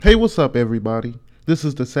Hey, what's up, everybody? This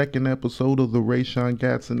is the second episode of the Rayshawn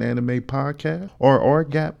Gatson Anime Podcast, or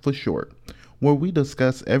RGAP for short, where we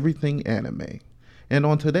discuss everything anime. And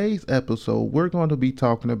on today's episode, we're going to be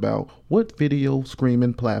talking about what video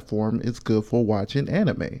streaming platform is good for watching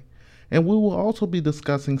anime. And we will also be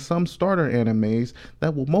discussing some starter animes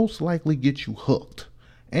that will most likely get you hooked.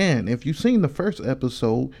 And if you've seen the first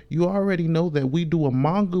episode, you already know that we do a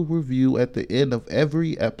manga review at the end of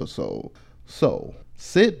every episode. So,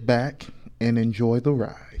 sit back and enjoy the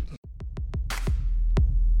ride.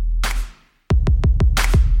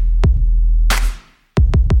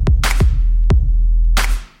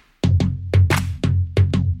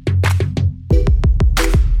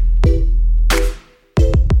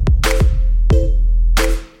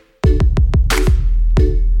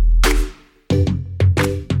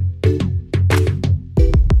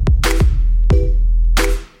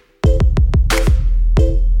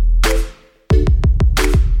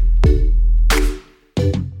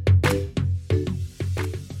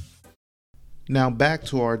 Now back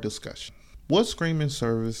to our discussion. What streaming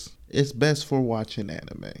service is best for watching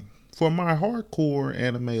anime? For my hardcore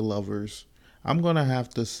anime lovers, I'm going to have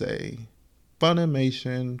to say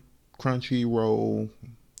Funimation, Crunchyroll,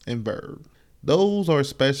 and Verve. Those are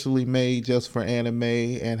specially made just for anime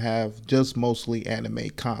and have just mostly anime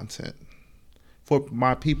content. For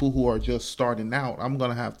my people who are just starting out, I'm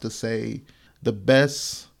going to have to say the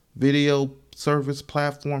best video service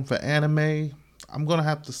platform for anime, I'm going to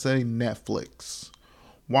have to say Netflix.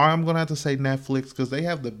 Why I'm going to have to say Netflix? Because they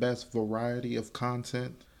have the best variety of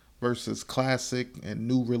content versus classic and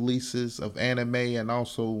new releases of anime and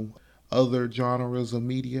also other genres of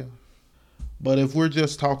media. But if we're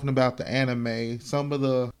just talking about the anime, some of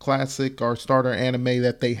the classic or starter anime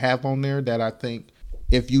that they have on there that I think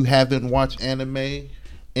if you haven't watched anime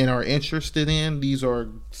and are interested in, these are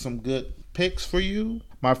some good picks for you.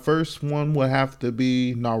 My first one would have to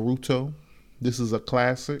be Naruto. This is a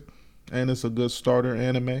classic, and it's a good starter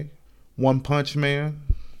anime. One Punch Man.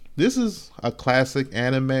 This is a classic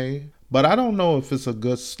anime, but I don't know if it's a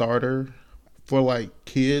good starter for like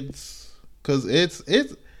kids, cause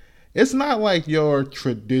it's not like your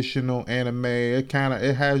traditional anime. It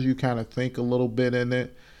has you kind of think a little bit in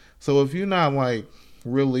it. So if you're not like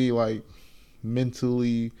really like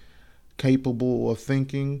mentally capable of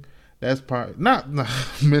thinking, that's probably not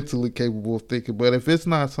mentally capable of thinking, but if that's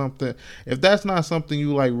not something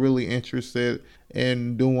you like really interested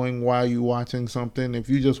in doing while you watching something, if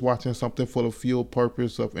you're just watching something for the full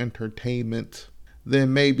purpose of entertainment,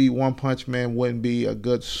 then maybe One Punch Man wouldn't be a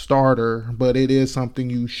good starter, but it is something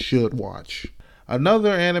you should watch. Another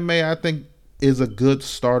anime I think is a good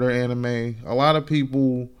starter anime. A lot of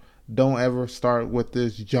people don't ever start with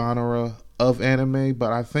this genre of anime,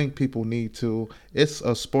 but I think people need to. It's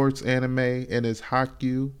a sports anime and it's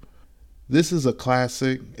Haikyuu. This is a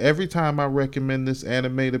classic. Every time I recommend this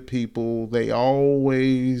anime to people, they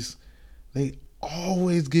always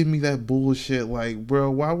give me that bullshit like, bro,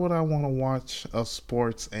 why would I want to watch a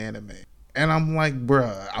sports anime? And I'm like,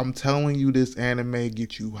 bruh, I'm telling you, this anime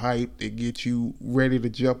gets you hyped. It gets you ready to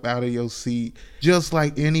jump out of your seat. Just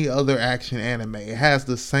like any other action anime. It has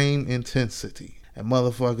the same intensity. And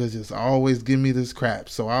motherfuckers just always give me this crap.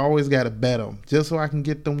 So I always got to bet them just so I can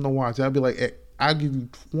get them to watch. I'll be like, hey, I'll give you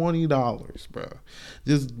 $20, bro.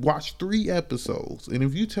 Just watch 3 episodes. And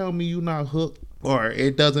if you tell me you're not hooked or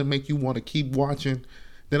it doesn't make you want to keep watching,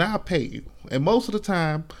 then I'll pay you. And most of the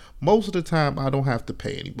time, I don't have to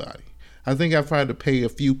pay anybody. I think I've tried to pay a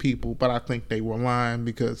few people, but I think they were lying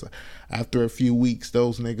because after a few weeks,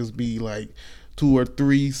 those niggas be like 2 or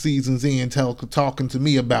 3 seasons in talking to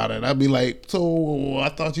me about it. I'd be like, so I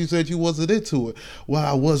thought you said you wasn't into it. Well,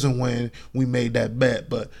 I wasn't when we made that bet,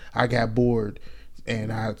 but I got bored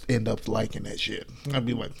and I end up liking that shit. I'd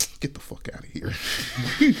be like, get the fuck out of here.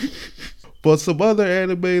 But some other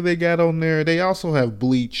anime they got on there, they also have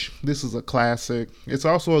Bleach. This is a classic. It's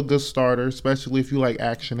also a good starter, especially if you like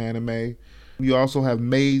action anime. You also have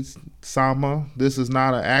Maid Sama. This is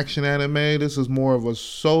not an action anime. This is more of a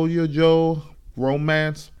shoujo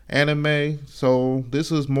romance anime. So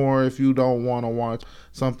this is more if you don't want to watch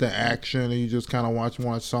something action and you just kind of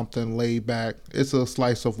watch something laid back. It's a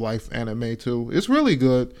slice of life anime too. It's really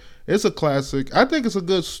good. It's a classic. I think it's a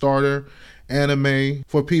good starter anime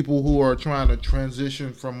for people who are trying to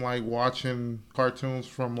transition from like watching cartoons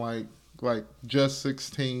from like Just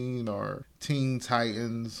 16 or Teen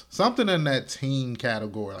Titans, something in that teen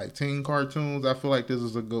category, like teen cartoons. I feel like this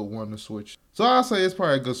is a good one to switch. So I'll say it's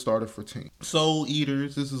probably a good starter for teen. Soul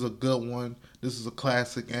Eaters, this is a good one. This is a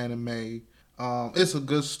classic anime. It's a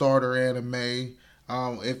good starter anime.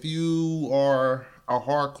 If you are a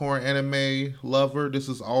hardcore anime lover, this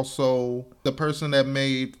is also the person that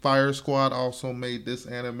made Fire Squad also made this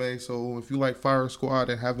anime. So if you like Fire Squad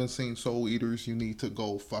and haven't seen Soul Eaters, you need to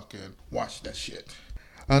go fucking watch that shit.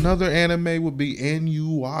 Another anime would be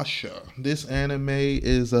Inuyasha. This anime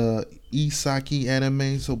is a isekai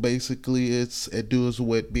anime, so basically it deals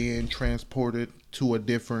with being transported to a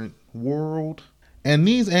different world. And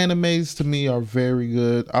these animes to me are very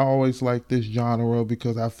good. I always like this genre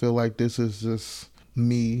because I feel like this is just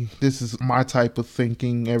me. This is my type of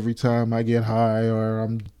thinking every time I get high or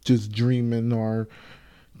I'm just dreaming or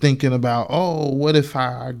thinking about, oh, what if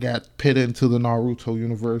I got put into the Naruto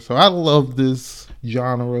universe? So I love this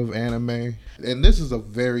genre of anime. And this is a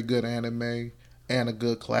very good anime and a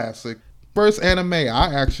good classic. First anime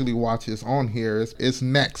I actually watch is on here. It's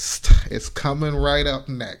next. It's coming right up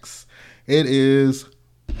next. It is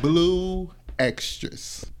Blue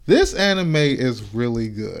Extras. This anime is really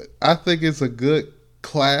good. I think it's a good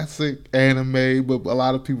classic anime, but a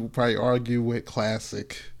lot of people probably argue with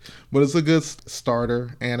classic. But it's a good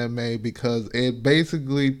starter anime because it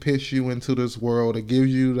basically puts you into this world. It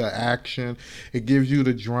gives you the action. It gives you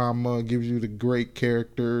the drama. It gives you the great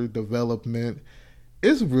character development.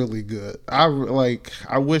 It's really good. I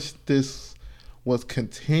wish this was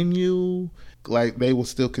continue. Like they will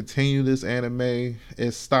still continue this anime.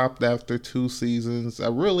 It stopped after 2 seasons.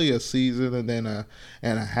 Really a season and then a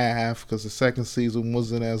half because the second season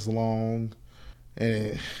wasn't as long.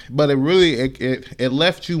 But it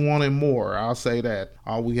left you wanting more. I'll say that.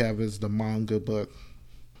 All we have is the manga, but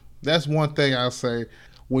that's one thing I'll say.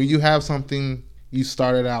 When you have something you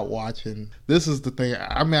started out watching, this is the thing.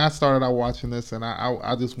 I mean, I started out watching this and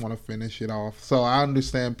I just want to finish it off. So I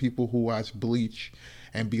understand people who watch Bleach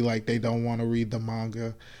and be like they don't want to read the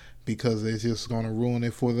manga because it's just going to ruin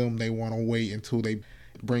it for them. They want to wait until they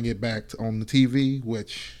bring it back on the TV,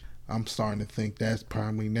 which I'm starting to think that's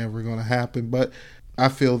probably never going to happen. But I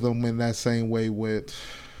feel them in that same way with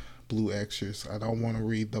Blue Extras. I don't want to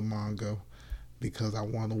read the manga because I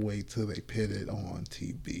want to wait till they put it on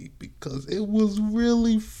TV because it was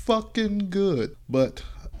really fucking good. But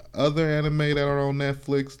other anime that are on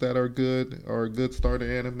Netflix that are good or good starter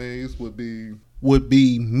animes would be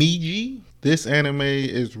Miji. This anime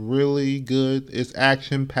is really good. It's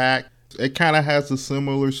action packed. It kind of has a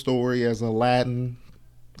similar story as Aladdin.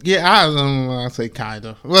 Yeah, I don't know. I say kind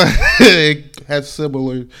of. It has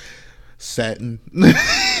similar setting.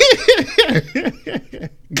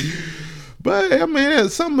 But I mean,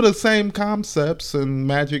 it's some of the same concepts and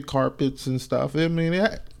magic carpets and stuff. I mean,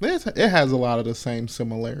 it has a lot of the same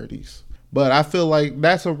similarities. But I feel like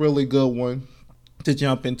that's a really good one to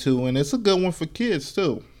jump into, and it's a good one for kids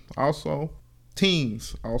too. Also,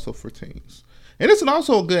 teens. Also for teens. And it's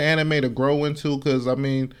also a good anime to grow into because, I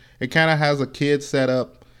mean, it kind of has a kid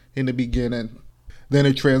setup in the beginning. Then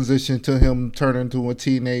it transitioned to him turning into a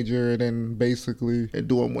teenager and then basically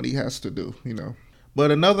doing what he has to do, you know. But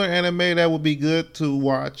another anime that would be good to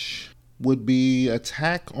watch would be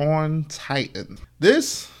Attack on Titan.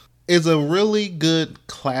 This is a really good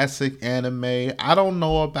classic anime. I don't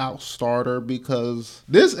know about starter because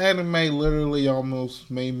this anime literally almost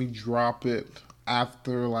made me drop it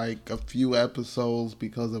after like a few episodes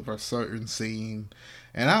because of a certain scene.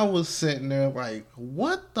 And I was sitting there like,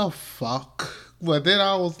 what the fuck? But then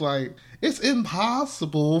I was like, it's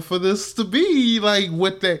impossible for this to be like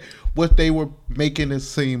what they were making it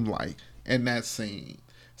seem like in that scene.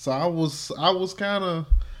 So I was kind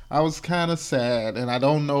of sad, and I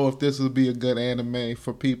don't know if this would be a good anime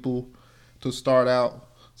for people to start out,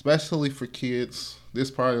 especially for kids. This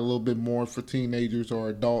probably a little bit more for teenagers or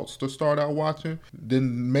adults to start out watching.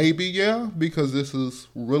 Then maybe, yeah, because this is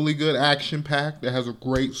really good action packed. It has a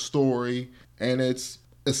great story, and it's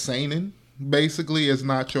a seinen. Basically, it's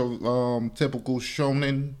not your typical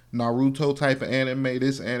shonen Naruto type of anime.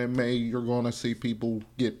 This anime, you're going to see people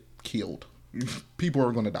get killed. People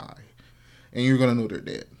are going to die. And you're going to know they're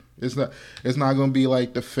dead. It's not going to be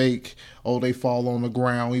like the fake, oh, they fall on the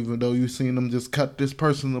ground, even though you've seen them just cut this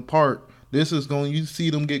person apart. This is going, you see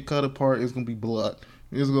them get cut apart, it's going to be blood.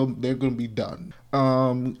 They're going to be done.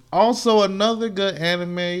 Also, another good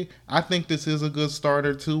anime, I think this is a good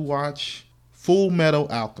starter to watch, Full Metal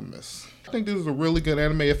Alchemist. I think this is a really good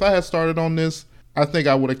anime. If I had started on this, I think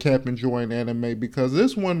I would have kept enjoying anime because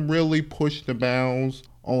this one really pushed the bounds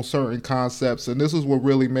on certain concepts, and this is what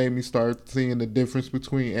really made me start seeing the difference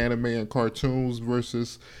between anime and cartoons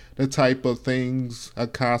versus the type of things,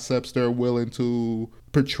 concepts they're willing to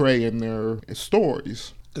portray in their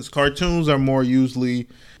stories. Because cartoons are more usually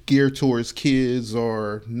geared towards kids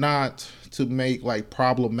or not to make like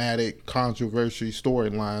problematic, controversial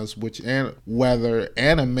storylines, whether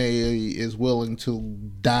anime is willing to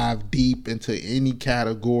dive deep into any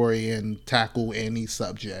category and tackle any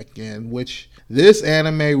subject, and which this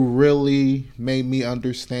anime really made me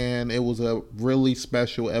understand. It was a really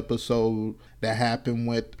special episode that happened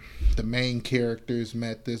with the main characters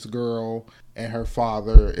met this girl and her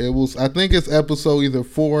father. It was, I think it's episode either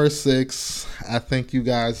 4 or 6. I think you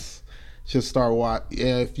guys should start watch.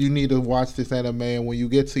 Yeah, if you need to watch this anime, and when you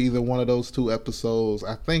get to either one of those 2 episodes,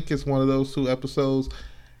 I think it's one of those 2 episodes,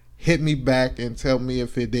 hit me back and tell me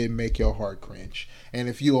if it did make your heart cringe. And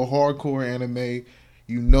if you're a hardcore anime,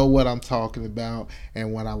 you know what I'm talking about.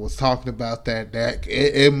 And when I was talking about that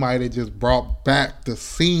it might have just brought back the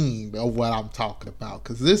scene of what I'm talking about,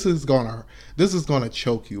 because this is gonna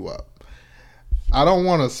choke you up. I don't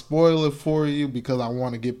want to spoil it for you because I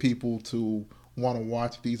want to get people to want to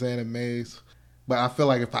watch these animes. But I feel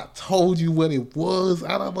like if I told you what it was,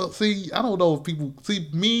 I don't know. See, I don't know if people see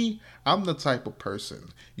me. I'm the type of person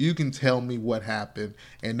you can tell me what happened,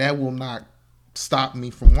 and that will not stop me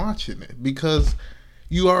from watching it because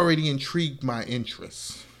you already intrigued my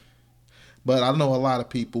interest. But I know a lot of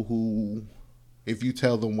people who, if you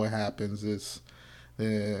tell them what happens, you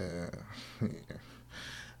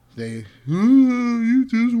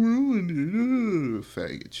just ruined it.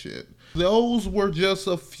 Faggot shit. Those were just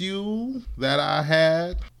a few that I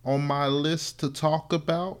had on my list to talk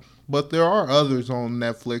about. But there are others on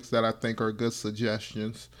Netflix that I think are good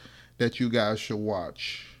suggestions that you guys should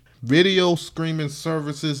watch. Video streaming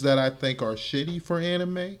services that I think are shitty for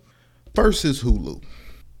anime. First is Hulu.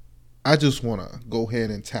 I just want to go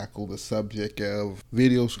ahead and tackle the subject of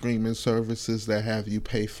video streaming services that have you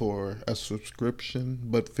pay for a subscription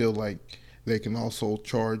but feel like they can also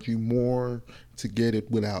charge you more to get it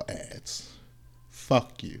without ads.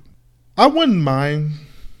 Fuck you. I wouldn't mind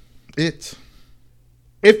it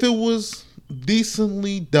if it was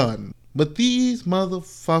decently done, but these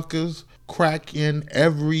motherfuckers crack in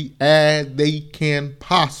every ad they can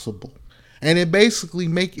possible, and it basically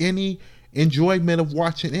make any enjoyment of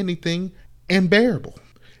watching anything unbearable.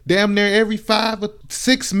 Damn near every 5 or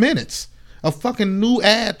 6 minutes a fucking new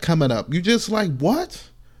ad coming up. You just like, what?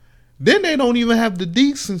 Then they don't even have the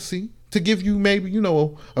decency to give you maybe,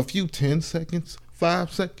 a few 10 seconds,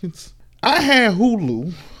 5 seconds. I had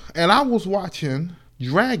Hulu and I was watching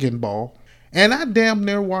Dragon Ball, and I damn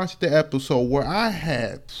near watched the episode where I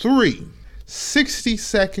had 3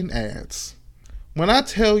 60-second ads. When I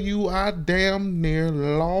tell you I damn near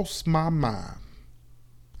lost my mind.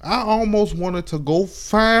 I almost wanted to go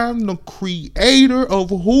find the creator of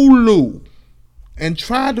Hulu and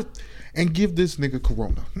give this nigga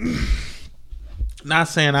Corona. Not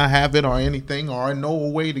saying I have it or anything, or I know a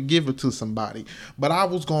way to give it to somebody. But I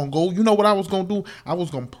was going to go, you know what I was going to do? I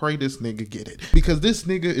was going to pray this nigga get it. Because this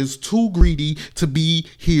nigga is too greedy to be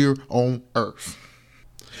here on Earth.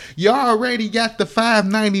 Y'all already got the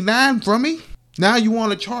 $5.99 from me. Now you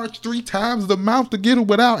want to charge 3 times the amount to get it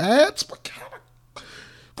without ads? What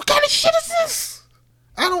kind of shit is this?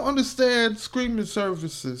 I don't understand streaming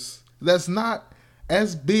services that's not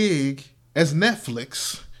as big as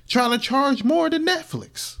Netflix trying to charge more than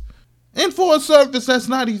Netflix. And for a service that's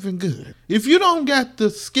not even good. If you don't got to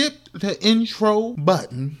skip the intro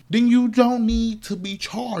button, then you don't need to be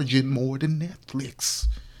charging more than Netflix.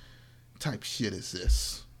 Type shit is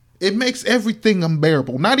this? It makes everything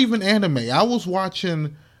unbearable. Not even anime. I was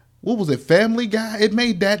watching, what was it, Family Guy? It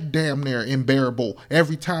made that damn near unbearable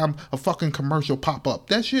every time a fucking commercial pop up.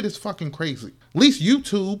 That shit is fucking crazy. At least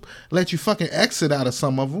YouTube let you fucking exit out of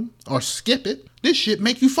some of them or skip it. This shit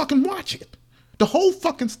make you fucking watch it. The whole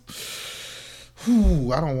fucking...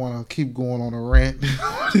 I don't want to keep going on a rant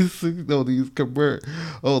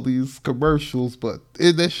all these commercials, but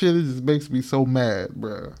that shit just makes me so mad,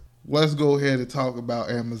 bruh. Let's go ahead and talk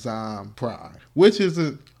about Amazon Prime, which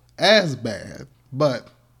isn't as bad, but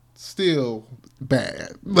still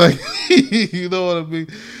bad. Like, you know what I mean?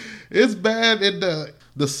 It's bad in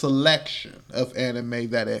the selection of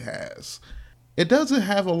anime that it has. It doesn't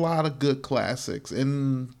have a lot of good classics,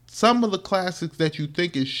 and some of the classics that you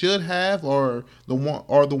think it should have are the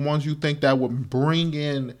ones you think that would bring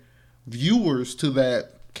in viewers to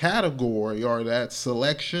that category or that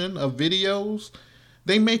selection of videos.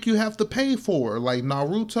 They make you have to pay for, like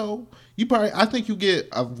Naruto. I think you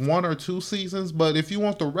get 1 or 2 seasons, but if you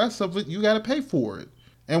want the rest of it, you got to pay for it.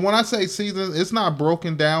 And when I say seasons, it's not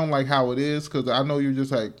broken down like how it is, because I know you're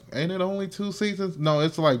just like, ain't it only 2 seasons? No,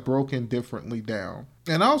 it's like broken differently down.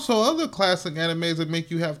 And also other classic animes that make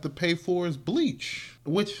you have to pay for is Bleach,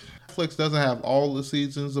 which Netflix doesn't have all the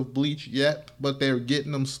seasons of Bleach yet, but they're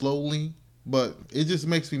getting them slowly. But it just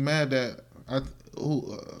makes me mad that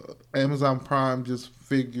Amazon Prime just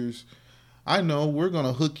figures, I know we're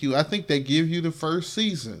gonna hook you. I think they give you the first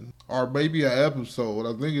season or maybe an episode.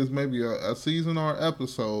 I think it's maybe a season or an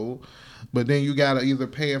episode, but then you gotta either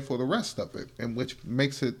pay it for the rest of it, and which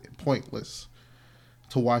makes it pointless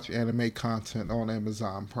to watch anime content on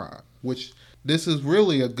Amazon Prime. Which this is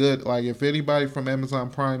really a good, like, if anybody from Amazon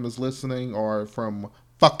Prime is listening or from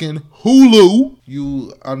fucking Hulu,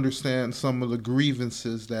 you understand some of the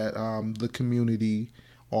grievances that the community,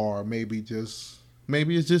 or maybe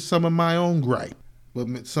it's just some of my own gripe,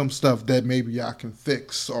 but some stuff that maybe I can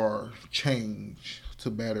fix or change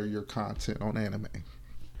to better your content on anime.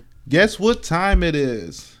 Guess what time it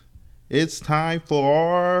is? It's time for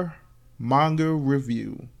our manga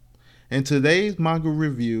review. And today's manga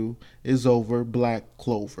review is over Black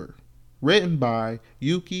Clover, written by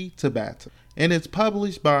Yuki Tabata, and it's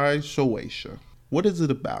published by Shueisha. What is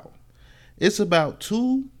it about? It's about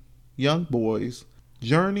two young boys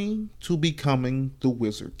journey to becoming the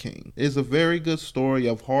Wizard King. It's a very good story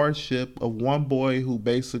of hardship of one boy who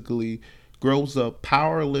basically grows up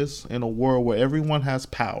powerless in a world where everyone has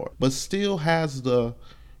power, but still has the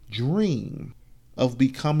dream of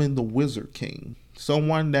becoming the Wizard King.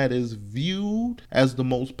 Someone that is viewed as the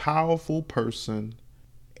most powerful person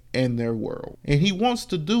in their world. And he wants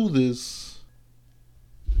to do this.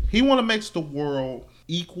 He wants to make the world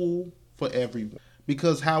equal for everyone.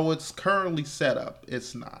 Because how it's currently set up,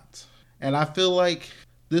 it's not. And I feel like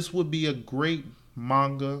this would be a great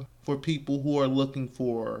manga for people who are looking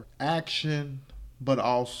for action, but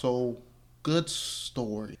also good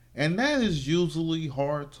story. And that is usually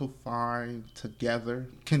hard to find together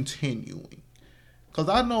continuing. Because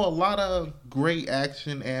I know a lot of great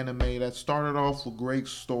action anime that started off with great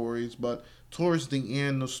stories, but towards the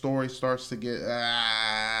end, the story starts to get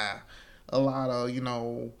a lot of, a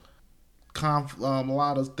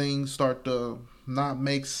lot of things start to not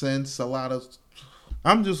make sense.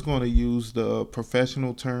 I'm just going to use the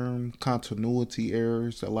professional term continuity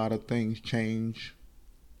errors. A lot of things change,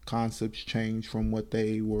 concepts change from what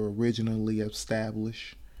they were originally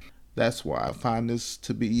established. That's why I find this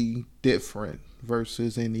to be different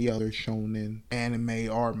versus any other shonen anime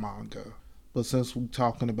or manga. But since we're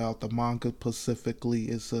talking about the manga specifically,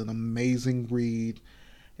 it's an amazing read.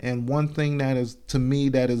 And one thing that is, to me,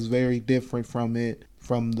 that is very different from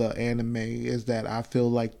the anime, is that I feel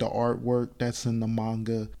like the artwork that's in the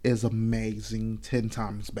manga is amazing, 10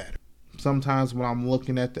 times better. Sometimes when I'm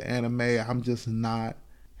looking at the anime, I'm just not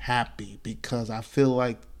happy because I feel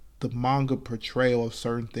like the manga portrayal of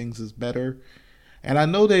certain things is better. And I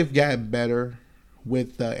know they've gotten better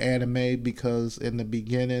with the anime because in the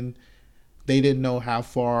beginning, they didn't know how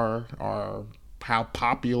far or how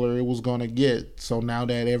popular it was going to get. So now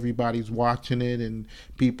that everybody's watching it and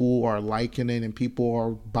people are liking it and people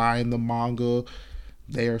are buying the manga,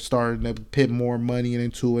 they are starting to put more money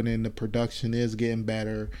into it, and the production is getting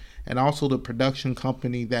better. And also the production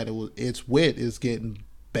company that it's with is getting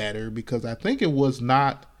better, because I think it was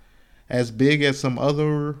not as big as some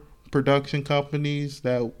other production companies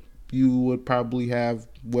that you would probably have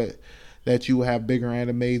that you have bigger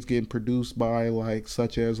animes getting produced by, like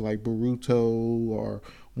such as like Boruto or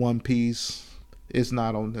One Piece. It's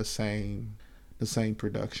not on the same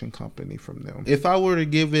production company from them. If I were to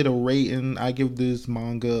give it a rating, I give this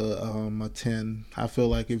manga a 10. I feel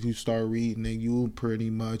like if you start reading it, you will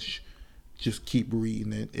pretty much just keep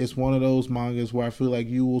reading it. It's one of those mangas where I feel like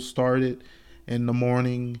you will start it in the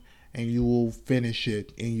morning and you will finish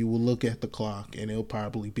it and you will look at the clock and it'll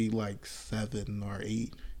probably be like 7 or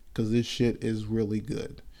 8, because this shit is really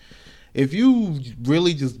good. If you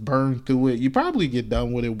really just burn through it, you probably get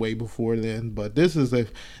done with it way before then. But this is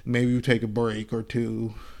maybe you take a break or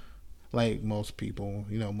two. Like most people,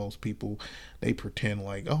 they pretend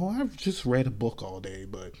like, oh, I've just read a book all day,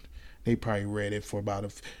 but they probably read it for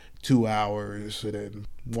about 2 hours and then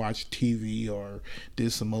watched TV or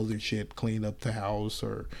did some other shit, cleaned up the house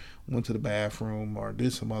or went to the bathroom or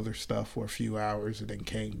did some other stuff for a few hours and then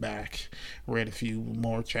came back, read a few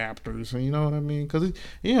more chapters. And you know what I mean? Because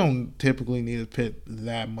you don't typically need to put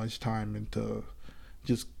that much time into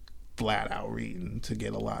just flat out reading to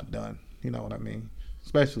get a lot done. You know what I mean?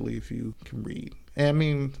 Especially if you can read. And I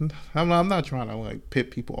mean, I'm not trying to like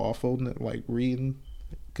pit people off on it, like reading,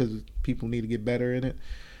 because people need to get better in it.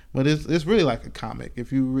 But it's really like a comic.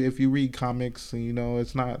 If you read comics, and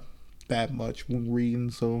it's not that much when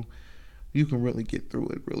reading, so you can really get through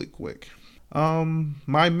it really quick.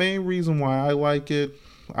 My main reason why I like it,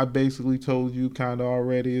 I basically told you kind of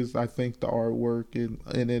already is I think the artwork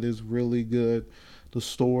and it is really good. The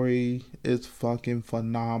story is fucking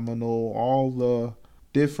phenomenal. All the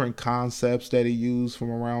different concepts that he used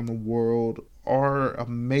from around the world are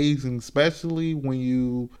amazing, especially when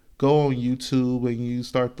you go on YouTube and you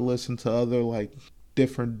start to listen to other like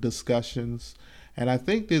different discussions. And I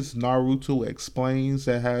think this Naruto Explains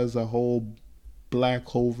that has a whole Black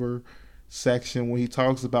Clover section where he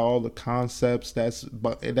talks about all the concepts that's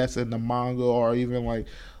in the manga or even like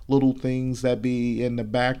little things that be in the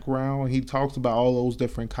background. He talks about all those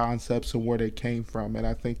different concepts and where they came from, and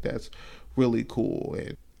I think that's really cool.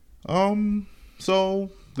 And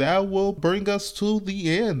so that will bring us to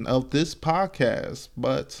the end of this podcast.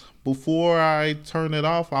 But before I turn it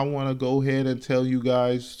off, I want to go ahead and tell you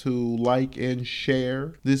guys to like and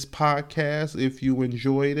share this podcast if you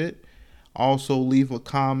enjoyed it. Also, leave a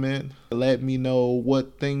comment. Let me know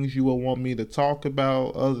what things you will want me to talk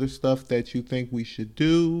about, other stuff that you think we should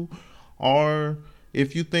do, or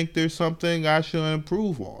if you think there's something I should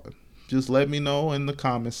improve on. Just let me know in the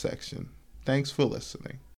comment section. Thanks for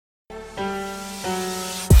listening.